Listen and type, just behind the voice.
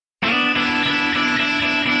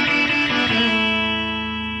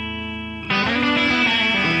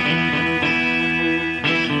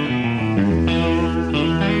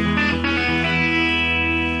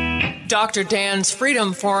Dr. Dan's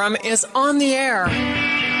Freedom Forum is on the air.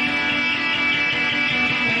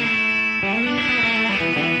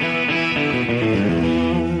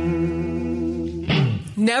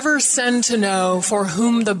 Never send to know for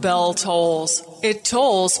whom the bell tolls. It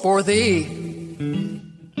tolls for thee.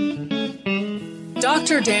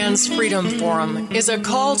 Dr. Dan's Freedom Forum is a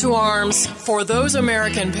call to arms for those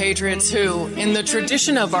American patriots who, in the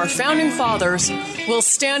tradition of our founding fathers, will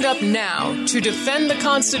stand up now to defend the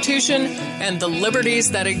Constitution and the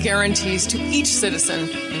liberties that it guarantees to each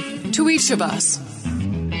citizen, to each of us.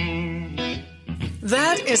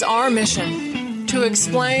 That is our mission, to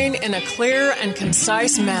explain in a clear and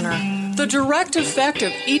concise manner the direct effect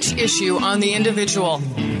of each issue on the individual,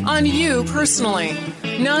 on you personally,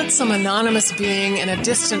 not some anonymous being in a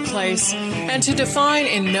distant place, and to define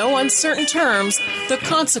in no uncertain terms the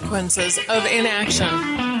consequences of inaction.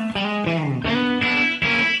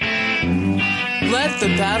 Let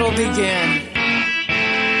the battle begin.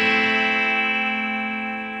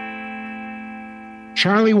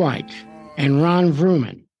 Charlie White and Ron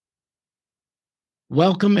Vrooman,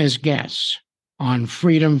 welcome as guests on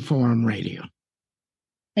Freedom Forum Radio.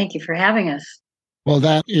 Thank you for having us. Well,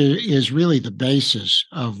 that is really the basis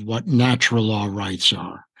of what natural law rights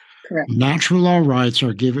are. Correct. Natural law rights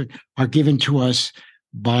are given to us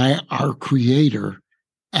by our Creator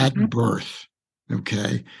at birth.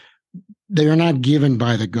 Okay, they are not given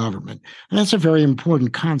by the government, and that's a very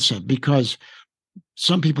important concept because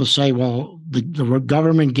some people say, "Well, the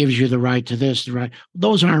government gives you the right to this, the right."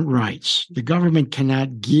 Those aren't rights. The government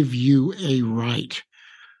cannot give you a right.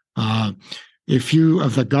 If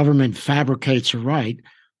the government fabricates a right,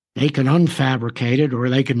 they can unfabricate it, or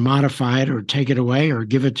they can modify it, or take it away, or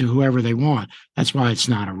give it to whoever they want. That's why it's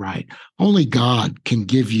not a right. Only God can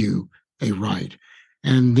give you a right.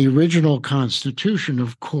 And the original Constitution,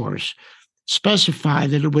 of course,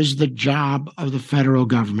 specified that it was the job of the federal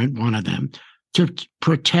government, one of them, to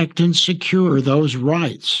protect and secure those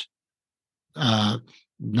rights,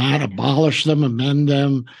 not abolish them, amend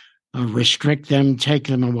them, restrict them, take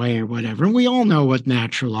them away, or whatever. And we all know what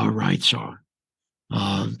natural law rights are.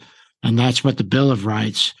 And that's what the Bill of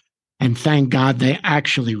Rights, and thank God they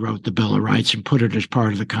actually wrote the Bill of Rights and put it as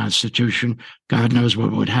part of the Constitution. God knows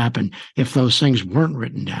what would happen if those things weren't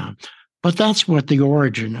written down. But that's what the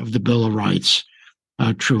origin of the Bill of Rights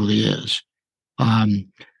truly is. Let's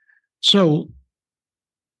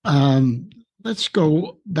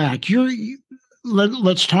go back.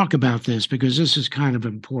 Let's talk about this because this is kind of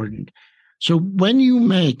important. So when you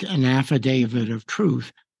make an affidavit of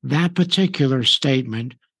truth, that particular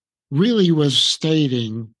statement really was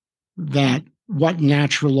stating that what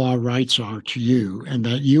natural law rights are to you and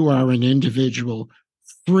that you are an individual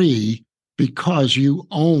free because you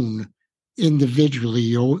own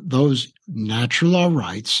individually those natural law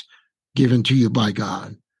rights given to you by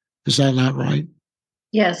God. Is that not right?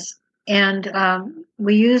 Yes. And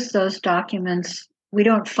we use those documents. We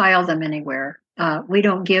don't file them anywhere. We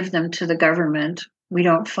don't give them to the government. We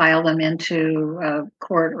don't file them into a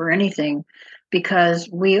court or anything because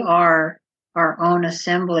we are our own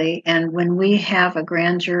assembly. And when we have a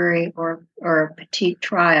grand jury or a petite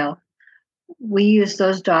trial, we use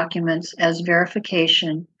those documents as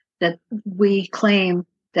verification that we claim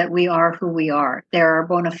that we are who we are. They're our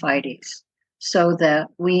bona fides, so that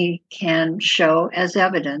we can show as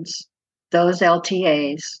evidence those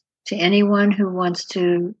LTAs to anyone who wants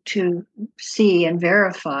to see and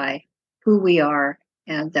verify who we are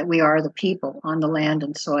and that we are the people on the land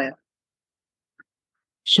and soil.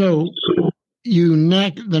 So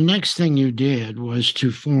the next thing you did was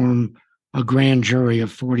to form a grand jury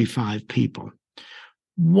of 45 people.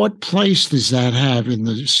 What place does that have in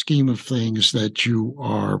the scheme of things that you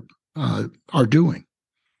are doing?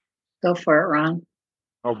 Go for it, Ron.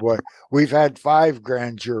 Oh boy, we've had 5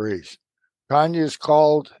 grand juries. Tanya's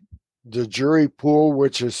called the jury pool,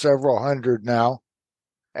 which is several hundred now,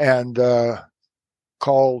 and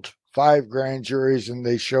called 5 grand juries, and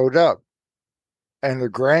they showed up. And the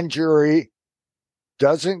grand jury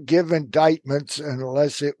doesn't give indictments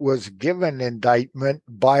unless it was given indictment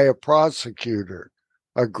by a prosecutor.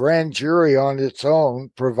 A grand jury on its own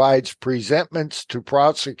provides presentments to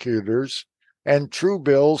prosecutors and true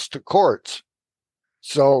bills to courts.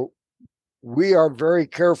 So we are very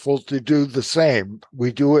careful to do the same.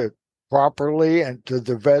 We do it properly and to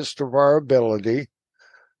the best of our ability.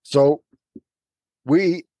 So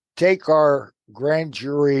we take our grand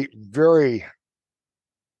jury very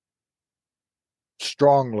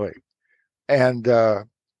strongly. And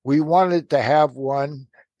we wanted to have one.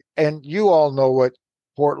 And you all know what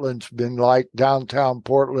Portland's been like. Downtown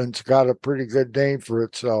Portland's got a pretty good name for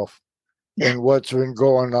itself and what's been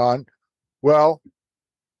going on. Well,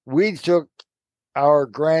 we took our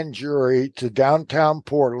grand jury to downtown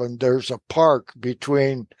Portland. There's a park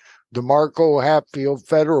between the Marco Hatfield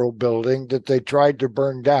Federal Building that they tried to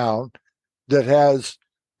burn down that has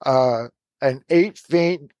an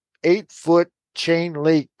 8-foot chain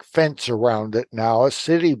link fence around it now, a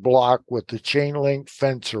city block with a chain link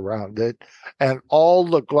fence around it, and all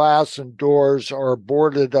the glass and doors are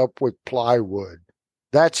boarded up with plywood.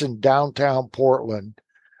 That's in downtown Portland.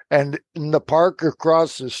 And in the park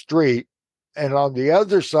across the street, and on the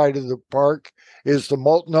other side of the park is the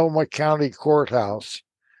Multnomah County Courthouse.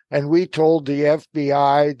 And we told the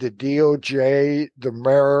FBI, the DOJ, the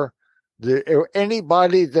mayor,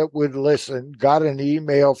 anybody that would listen got an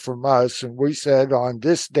email from us. And we said on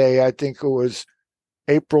this day, I think it was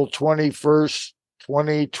April 21st,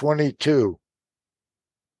 2022.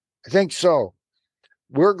 I think so.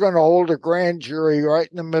 We're going to hold a grand jury right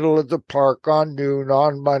in the middle of the park on noon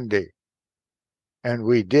on Monday. And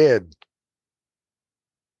we did.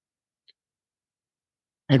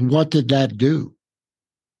 And what did that do?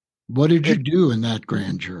 What did you do in that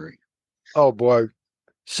grand jury? Oh, boy.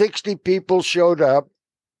 60 people showed up,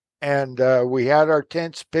 and we had our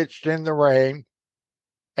tents pitched in the rain.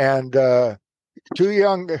 And two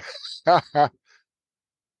young...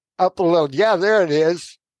 up a little. Yeah, there it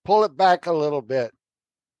is. Pull it back a little bit.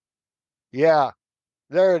 Yeah,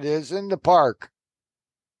 there it is in the park.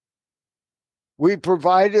 We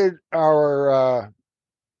provided our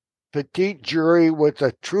petite jury with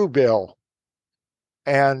a true bill.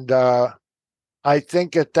 And I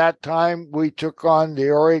think at that time we took on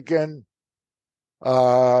the Oregon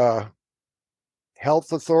Health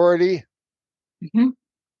Authority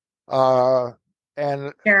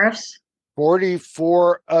and Sheriffs,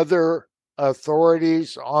 44 other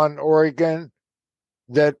authorities on Oregon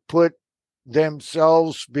that put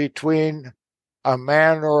themselves between a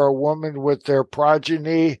man or a woman with their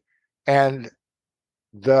progeny and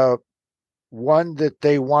the one that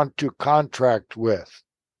they want to contract with.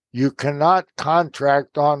 You cannot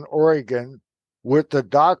contract on Oregon with a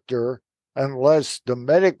doctor unless the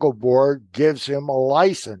medical board gives him a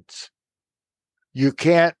license. You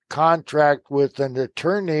can't contract with an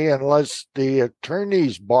attorney unless the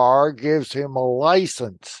attorney's bar gives him a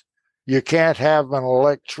license. You can't have an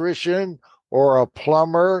electrician or a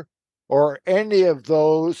plumber or any of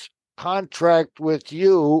those contract with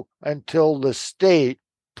you until the state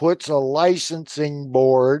puts a licensing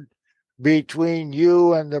board between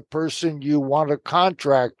you and the person you want to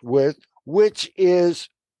contract with, which is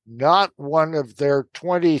not one of their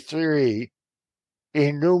 23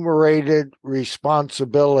 enumerated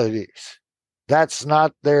responsibilities. That's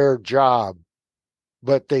not their job,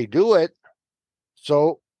 but they do it.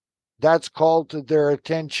 So that's called to their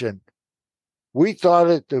attention. We thought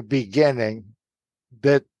at the beginning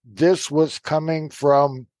that this was coming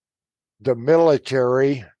from the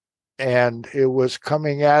military and it was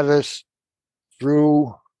coming at us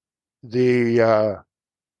through the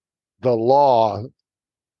law,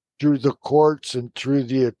 through the courts and through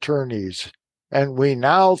the attorneys. And we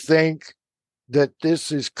now think that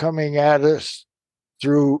this is coming at us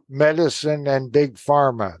through medicine and big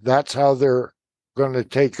pharma. That's how they're going to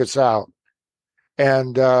take us out.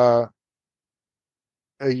 And a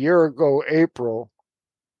year ago, April,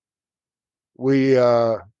 we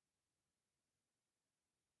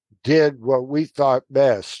did what we thought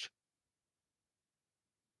best.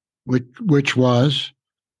 Which was?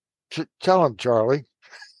 Tell him, Charlie.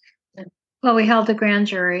 Well, we held the grand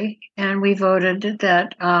jury and we voted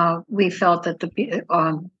that we felt that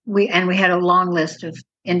we had a long list of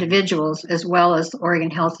individuals as well as the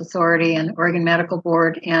Oregon Health Authority and Oregon Medical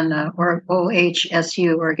Board and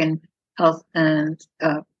OHSU, Oregon Health and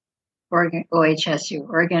Oregon OHSU,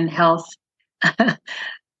 Oregon Health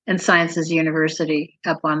and Sciences University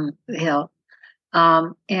up on the hill.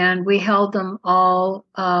 And we held them all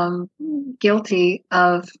guilty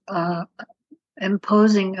of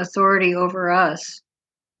imposing authority over us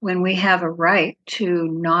when we have a right to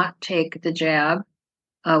not take the jab.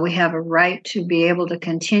 We have a right to be able to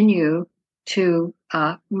continue to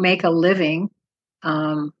make a living,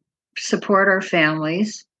 support our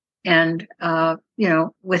families, and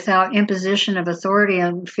without imposition of authority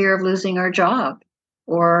and fear of losing our job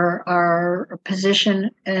or our position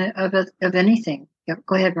of anything. Yep.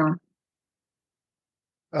 Go ahead, Ron.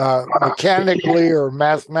 Mechanically or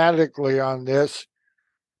mathematically on this,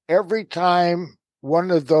 every time one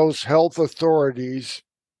of those health authorities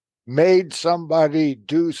made somebody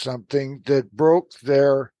do something that broke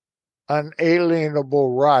their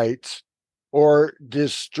unalienable rights or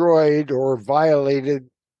destroyed or violated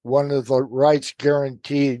one of the rights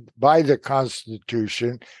guaranteed by the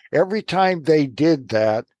Constitution. Every time they did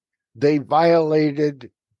that, they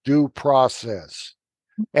violated due process.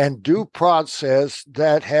 And due process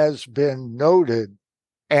that has been noted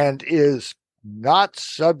and is not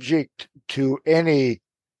subject to any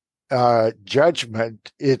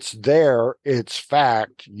judgment. It's there, it's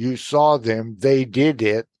fact. You saw them, they did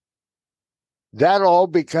it. That all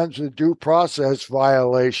becomes a due process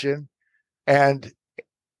violation. And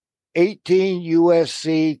 18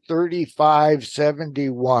 USC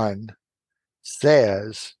 3571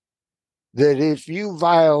 says that if you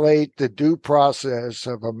violate the due process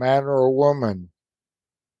of a man or a woman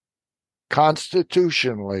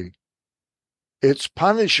constitutionally, it's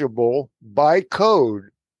punishable by code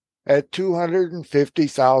at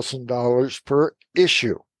 $250,000 per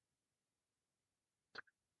issue.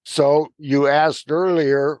 So you asked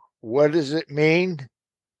earlier, what does it mean?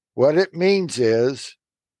 What it means is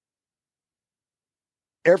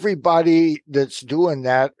everybody that's doing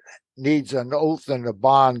that needs an oath and a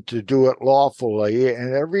bond to do it lawfully.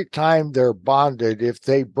 And every time they're bonded, if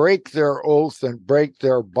they break their oath and break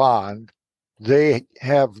their bond, they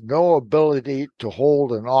have no ability to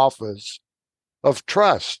hold an office of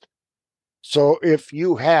trust. So if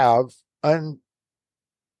you have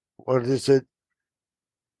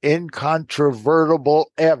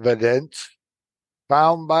incontrovertible evidence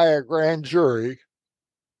found by a grand jury,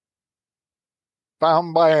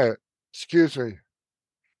 found by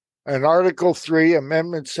an Article 3,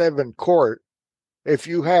 Amendment 7 court, if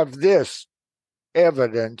you have this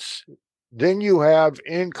evidence, then you have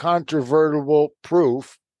incontrovertible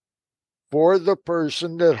proof for the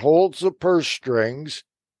person that holds the purse strings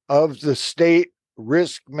of the state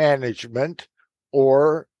risk management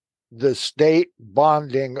or the state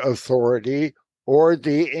bonding authority or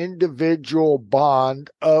the individual bond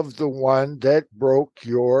of the one that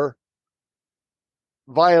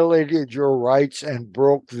violated your rights and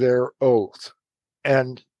broke their oath.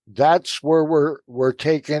 And that's where we're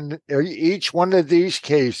taking each one of these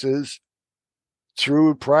cases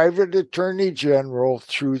through private attorney general,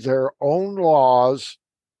 through their own laws.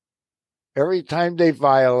 Every time they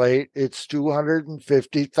violate, it's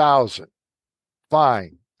 $250,000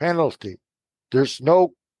 fine, penalty.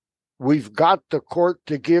 We've got the court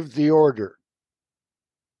to give the order.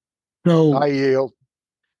 So I yield.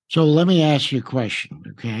 So let me ask you a question,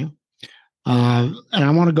 okay? And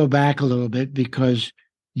I want to go back a little bit because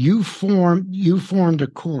you formed a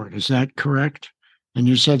court. Is that correct? And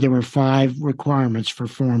you said there were 5 requirements for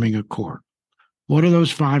forming a court. What are those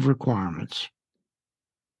 5 requirements?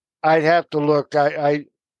 I'd have to look.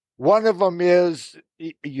 One of them is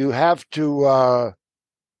you have to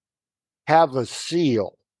have a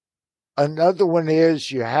seal. Another one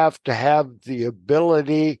is you have to have the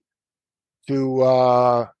ability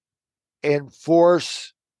to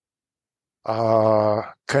enforce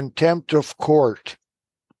contempt of court.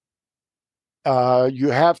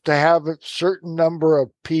 You have to have a certain number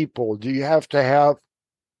of people. You have to have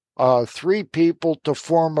 3 people to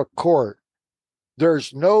form a court.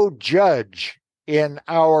 There's no judge in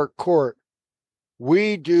our court.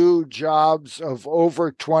 We do jobs of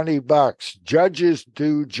over $20. Judges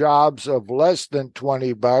do jobs of less than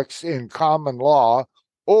 $20 in common law,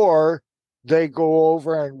 or they go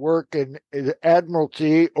over and work in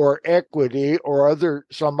admiralty or equity or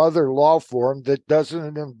some other law form that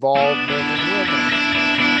doesn't involve men and women.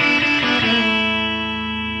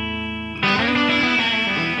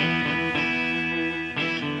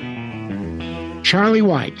 Charlie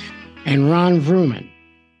White and Ron Vrooman,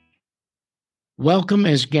 welcome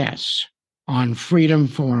as guests on Freedom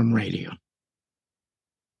Forum Radio.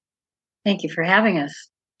 Thank you for having us.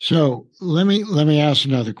 So let me ask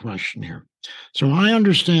another question here. So I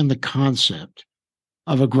understand the concept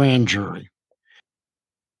of a grand jury.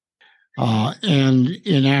 And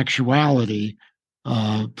in actuality,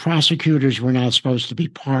 prosecutors were not supposed to be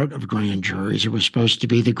part of grand juries. It was supposed to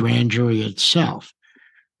be the grand jury itself,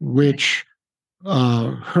 which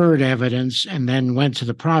heard evidence and then went to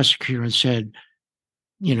the prosecutor and said,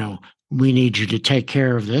 we need you to take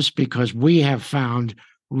care of this because we have found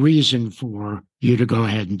reason for you to go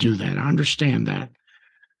ahead and do that. I understand that.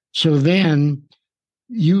 So then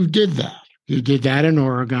you did that. You did that in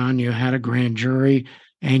Oregon. You had a grand jury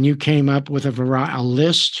and you came up with a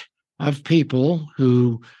list of people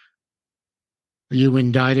who you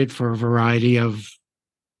indicted for a variety of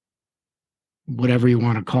whatever you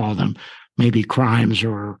want to call them, maybe crimes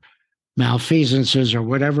or malfeasances or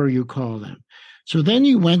whatever you call them. So then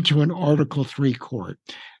you went to an Article 3 court.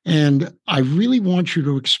 And I really want you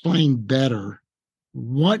to explain better,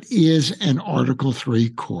 what is an Article 3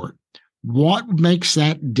 court? What makes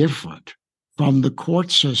that different from the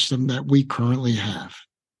court system that we currently have?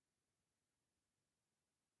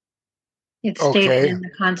 It's stated in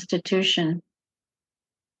the Constitution.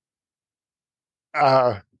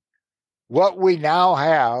 What we now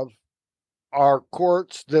have are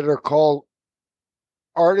courts that are called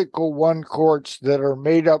Article I courts that are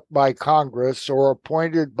made up by Congress or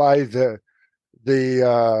appointed by the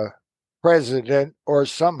president, or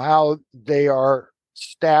somehow they are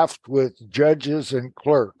staffed with judges and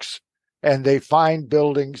clerks, and they find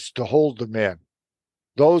buildings to hold them in.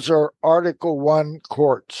 Those are Article I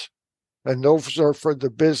courts, and those are for the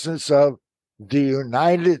business of the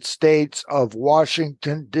United States of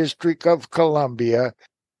Washington, District of Columbia,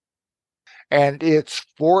 and its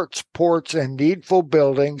forts, ports, and needful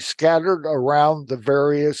buildings scattered around the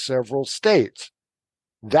various several states.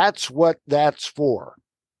 That's what that's for.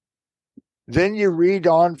 Then you read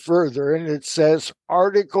on further, and it says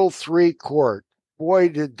Article III court. Boy,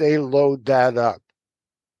 did they load that up.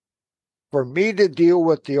 For me to deal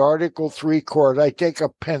with the Article III court, I take a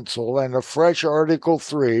pencil and a fresh Article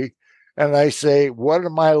III, and I say, what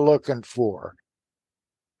am I looking for?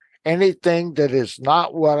 Anything that is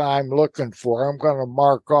not what I'm looking for, I'm going to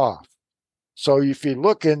mark off. So if you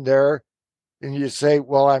look in there and you say,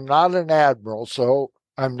 well, I'm not an admiral, so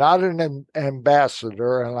I'm not an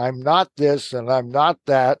ambassador, and I'm not this, and I'm not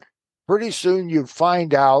that, pretty soon you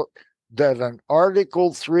find out that an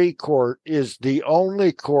Article III court is the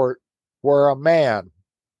only court where a man,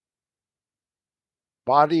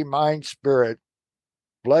 body, mind, spirit,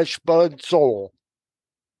 flesh, blood, soul,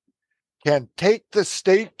 can take the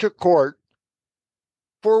state to court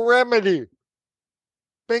for remedy.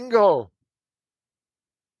 Bingo.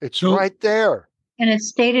 It's right there. And it's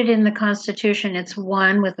stated in the Constitution, it's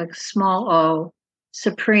one with a small o,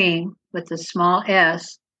 supreme with a small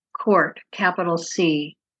s, court, capital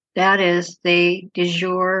C. That is the de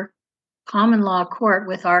jure common law court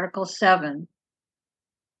with Article 7,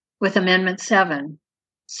 with Amendment 7,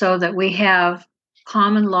 so that we have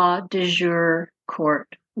common law de jure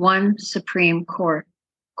court, one supreme court,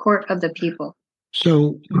 court of the people.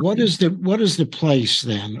 So what is the place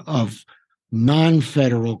then of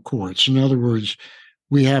non-federal courts? In other words,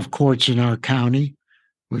 we have courts in our county,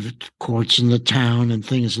 we have courts in the town and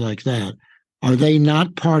things like that. Are they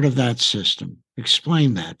not part of that system?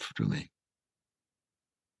 Explain that to me.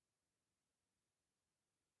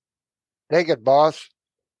 Take it, boss.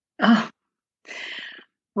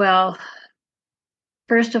 Well,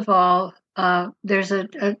 first of all, there's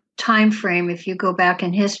a time frame. If you go back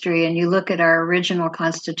in history and you look at our original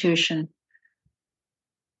Constitution,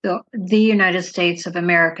 the United States of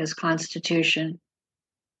America's Constitution,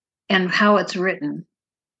 and how it's written,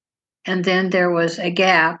 and then there was a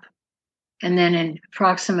gap, and then in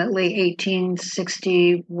approximately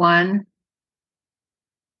 1861,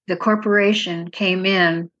 the corporation came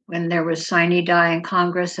in when there was sine die in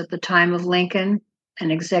Congress at the time of Lincoln, an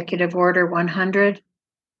Executive Order 100.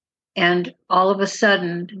 And all of a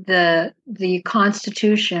sudden, the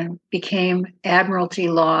Constitution became Admiralty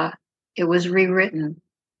law. It was rewritten,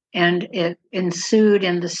 and it ensued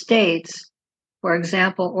in the states. For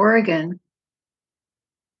example, Oregon,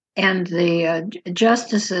 and the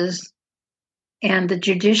justices and the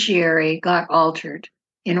judiciary got altered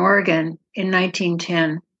in Oregon in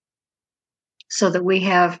 1910, so that we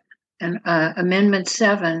have an Amendment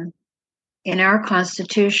 7 in our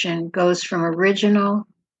Constitution goes from original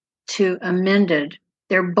to amended.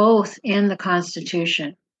 They're both in the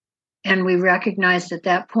Constitution. And we recognized at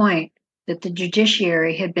that point that the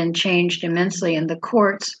judiciary had been changed immensely, and the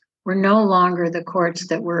courts were no longer the courts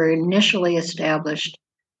that were initially established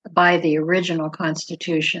by the original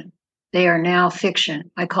Constitution. They are now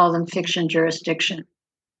fiction. I call them fiction jurisdiction.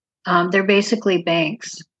 They're basically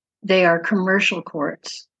banks. They are commercial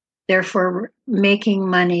courts. They're for making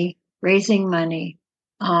money, raising money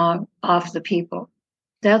off the people.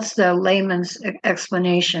 That's the layman's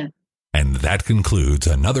explanation. And that concludes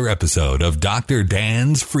another episode of Dr.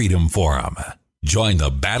 Dan's Freedom Forum. Join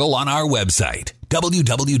the battle on our website,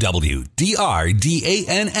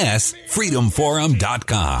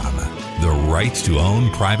 www.drdansfreedomforum.com. The right to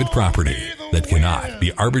own private property that cannot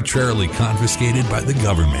be arbitrarily confiscated by the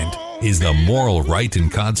government is the moral right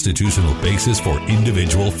and constitutional basis for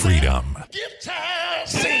individual freedom. Guitar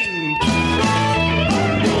sing.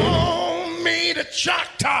 Call me the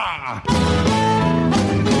Choctaw.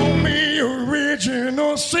 Call me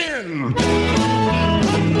original sin.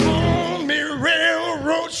 Call me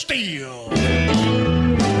railroad steel.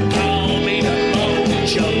 Call me the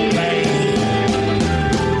mojo man.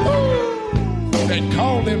 And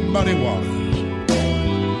call them muddy waters.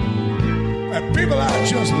 And people, I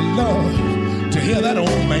just love to hear that old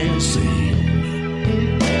man sing.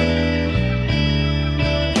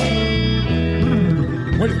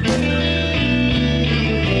 Wait.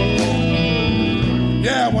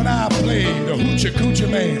 Yeah, when I play the Hoochie Coochie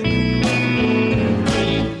Man,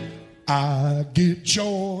 I get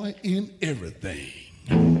joy in everything.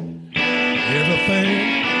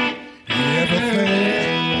 Everything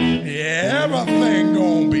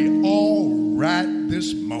gonna be all right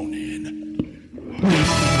this morning.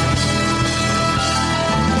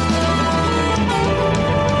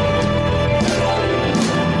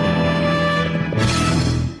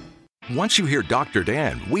 Once you hear Dr.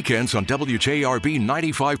 Dan, weekends on WJRB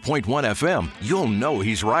 95.1 FM, you'll know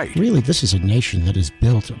he's right. Really, this is a nation that is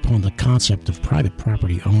built upon the concept of private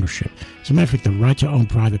property ownership. As a matter of fact, the right to own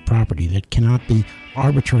private property that cannot be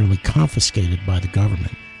arbitrarily confiscated by the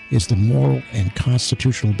government is the moral and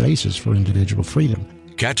constitutional basis for individual freedom.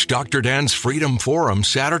 Catch Dr. Dan's Freedom Forum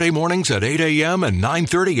Saturday mornings at 8 a.m. and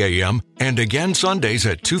 9:30 a.m. and again Sundays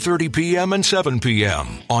at 2:30 p.m. and 7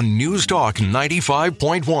 p.m. on News Talk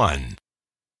 95.1.